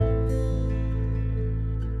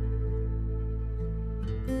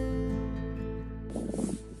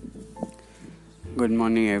Good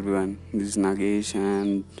morning, everyone. This is Nagesh,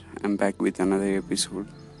 and I'm back with another episode.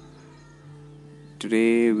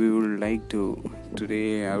 Today I would like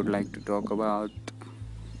to talk about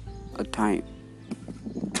a time.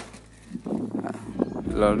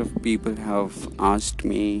 A lot of people have asked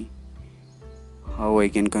me how I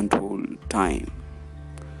can control time,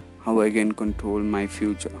 how I can control my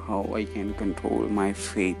future, how I can control my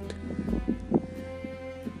fate.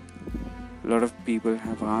 A lot of people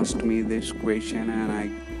have asked me this question, and I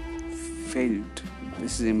felt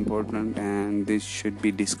this is important and this should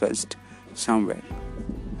be discussed somewhere.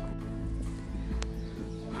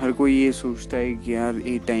 हर कोई ये सोचता है कि यार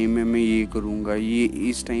ये time में मैं ये करूँगा, ये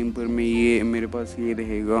इस टाइम पर मैं ये मेरे पास ये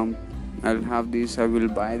रहेगा, I'll have this, I will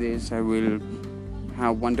buy this, I will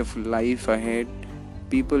have wonderful life ahead.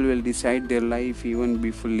 People will decide their life even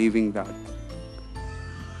before leaving that.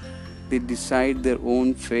 They decide their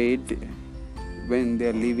own fate when they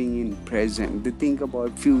are living in present. They think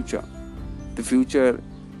about future, the future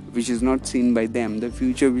which is not seen by them, the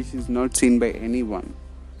future which is not seen by anyone.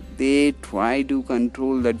 They try to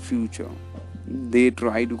control that future. They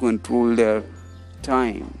try to control their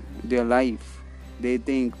time, their life. They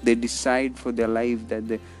think, they decide for their life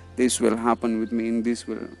that this will happen with me and this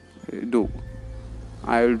will do.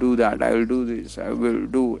 I will do that, I will do this, I will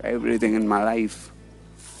do everything in my life.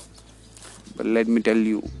 But let me tell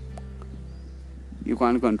you, you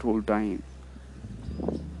can't control time.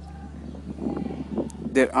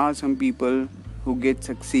 There are some people who get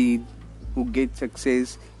success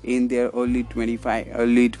in their early 25,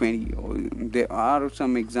 early 20. There are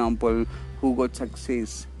some examples who got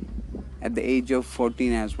success at the age of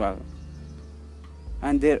 14 as well.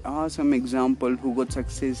 And there are some examples who got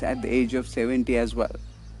success at the age of 70 as well.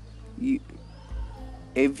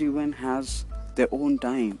 Everyone has their own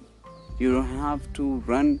time. You don't have to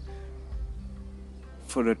run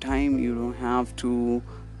for a time. You don't have to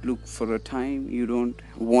look for a time. You don't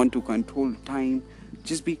want to control time.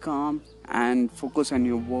 Just be calm and focus on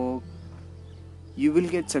your work. You will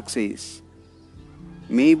get success.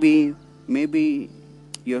 Maybe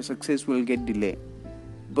your success will get delayed,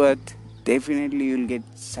 but definitely you'll get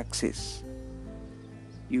success.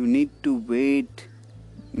 You need to wait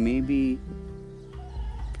maybe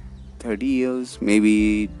 30 years,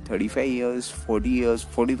 maybe 35 years, 40 years,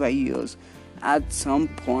 45 years. At some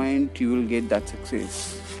point you will get that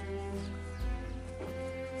success.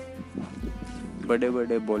 बड़े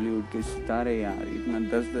बड़े बॉलीवुड के सितारे यार इतना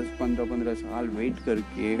 10-10, 15-15 साल wait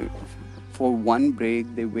करके for one break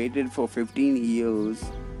they waited for 15 years.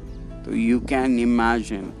 So you can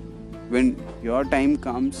imagine when your time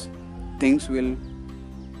comes, things will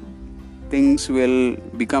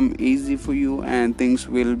become easy for you and things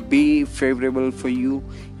will be favorable for you.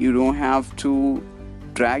 You don't have to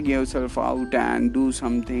drag yourself out and do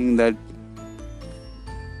something that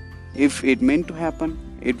if it meant to happen,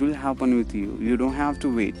 it will happen with you. You don't have to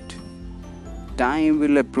wait. Time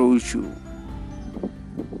will approach you.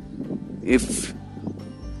 If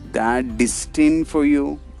that destined for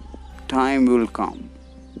you, time will come.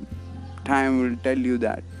 Time will tell you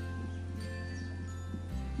that.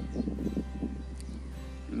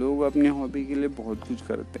 लोग अपने hobby के लिए बहुत कुछ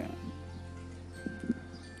करते हैं.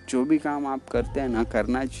 जो भी काम आप करते हैं ना,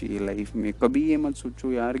 करना चाहिए लाइफ में. कभी ये मत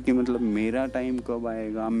सोचो यार कि मतलब मेरा टाइम कब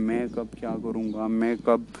आएगा, मैं कब क्या करूँगा, मैं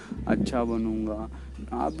कब अच्छा बनूँगा.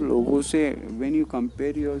 आप लोगों से when you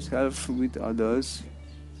compare yourself with others,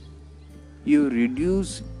 you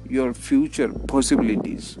reduce your future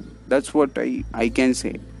possibilities. That's what I can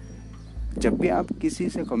say. जब भी आप किसी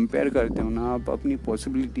से कंपेयर करते हो ना, आप अपनी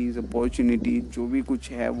पॉसिबिलिटीज, अपॉर्चुनिटी जो भी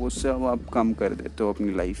कुछ है वो सब आप कम कर देते हो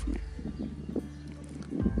अपनी लाइफ में.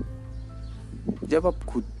 जब आप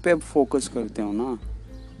खुद पे फोकस करते हो ना,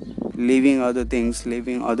 leaving other things,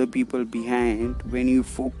 leaving other people behind, when you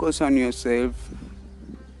focus on yourself,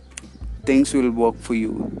 things will work for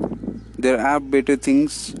you. There are better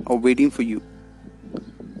things are waiting for you.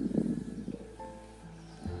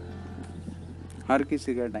 हर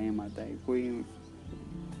किसी का टाइम आता है. कोई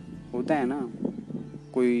होता है ना,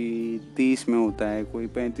 कोई 30 में होता है, कोई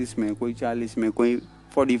 35 में, कोई 40 में, कोई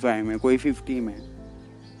 45 में, कोई 50 में.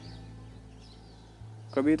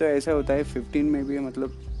 कभी तो ऐसा होता है 15 में भी.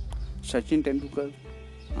 मतलब सचिन तेंदुलकर,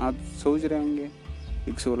 आप सोच रहे होंगे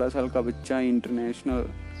एक 16 साल का बच्चा इंटरनेशनल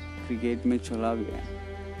क्रिकेट में चला गया.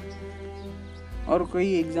 और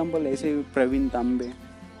कई एग्जांपल ऐसे, प्रवीण तांबे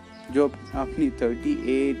जो अपनी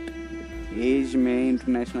 38 एज में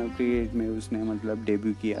इंटरनेशनल क्रिकेट में उसने मतलब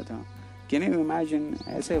डेब्यू किया था. Can you imagine?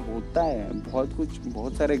 ऐसे होता है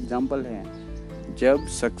बहुत सारे एग्जांपल हैं.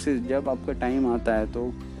 जब आपका टाइम आता है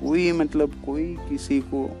तो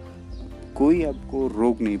कोई आपको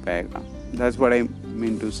रोक नहीं पाएगा. That's what I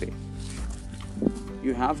mean to say.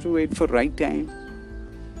 You have to wait for right time.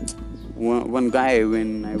 One guy,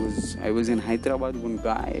 when I was in Hyderabad, one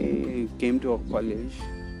guy came to our college.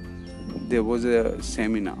 There was a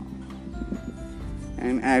seminar,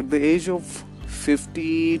 and at the age of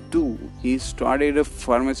 52, he started a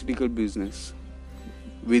pharmaceutical business.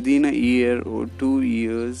 Within a year or 2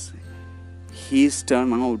 years, his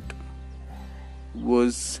turnout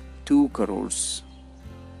was 2 crores.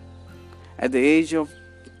 At the age of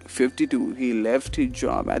 52, he left his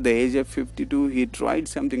job. At the age of 52, he tried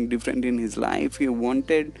something different in his life. He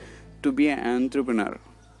wanted to be an entrepreneur.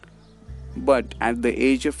 But at the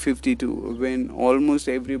age of 52, when almost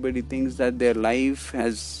everybody thinks that there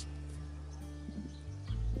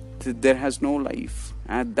has no life,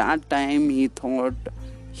 at that time he thought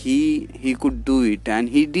he could do it, and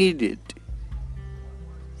he did it.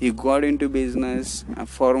 He got into business, a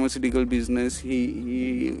pharmaceutical business.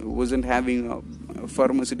 He wasn't having a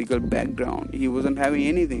pharmaceutical background. He wasn't having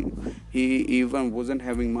anything. He even wasn't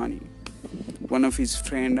having money. One of his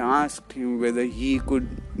friends asked him whether he could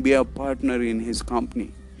be a partner in his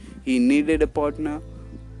company. He needed a partner.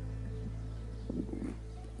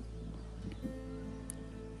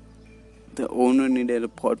 The owner needed a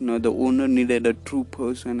partner. The owner needed a true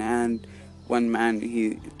person, and one man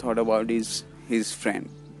he thought about is his friend.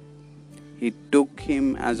 He took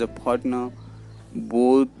him as a partner.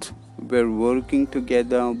 Both were working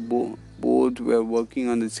together. Both were working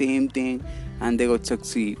on the same thing, and they got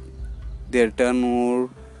succeed. Their turnover,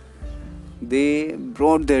 they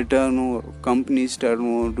brought their turnover, company's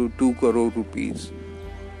turnover, to 2 crore rupees.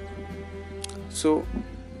 So,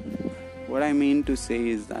 what I mean to say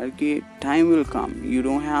is that time will come. You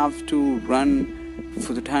don't have to run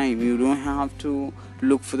for the time. You don't have to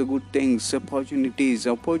look for the good things, opportunities.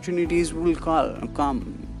 Opportunities will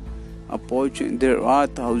come. There are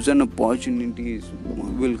 1,000 opportunities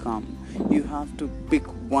will come. You have to pick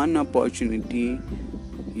one opportunity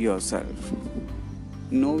yourself.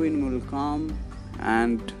 No one will come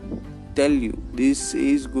and tell you this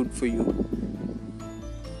is good for you.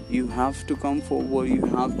 You have to come forward. You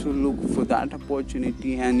have to look for that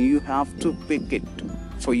opportunity, and you have to pick it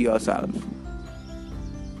for yourself.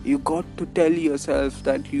 You got to tell yourself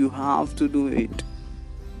that you have to do it.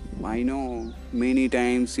 I know many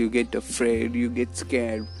times you get afraid, you get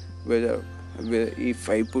scared whether if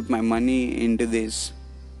I put my money into this,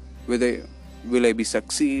 whether will I be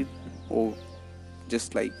succeed, or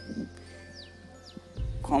just like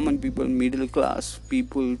common people, middle class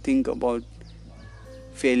people think about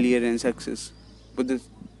failure and success. But the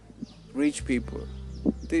rich people,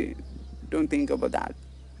 they don't think about that.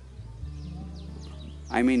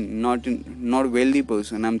 I mean, not wealthy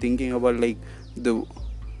person. I'm thinking about like the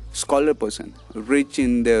scholar person, rich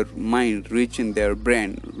in their mind, rich in their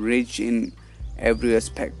brain, rich in every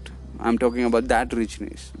aspect. I'm talking about that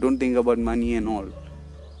richness. Don't think about money and all.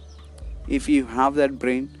 If you have that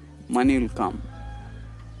brain, money will come.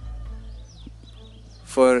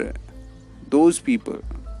 For those people,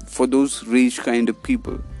 for those rich kind of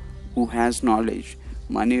people who has knowledge,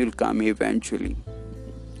 money will come eventually.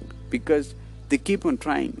 Because they keep on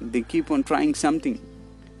trying something.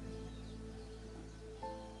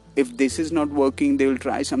 If this is not working, they will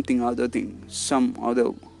try something other thing, some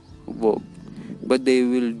other work, but they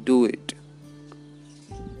will do it.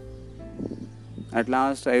 At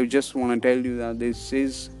last, I just want to tell you that this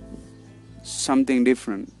is something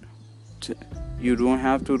different. You don't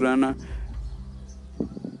have to run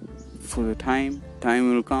for the time.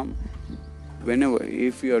 Time will come. Whenever,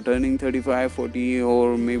 if you are turning 35, 40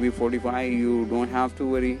 or maybe 45, you don't have to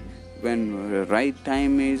worry. When the right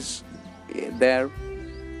time is there,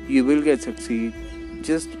 you will get succeed.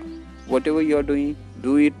 Just whatever you are doing,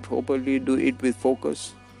 do it properly, do it with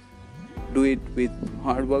focus, do it with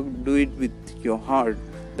hard work, do it with your heart.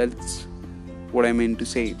 That's what I meant to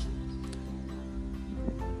say.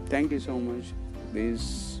 Thank you so much.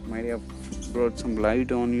 This might have brought some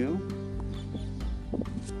light on you.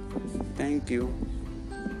 Thank you.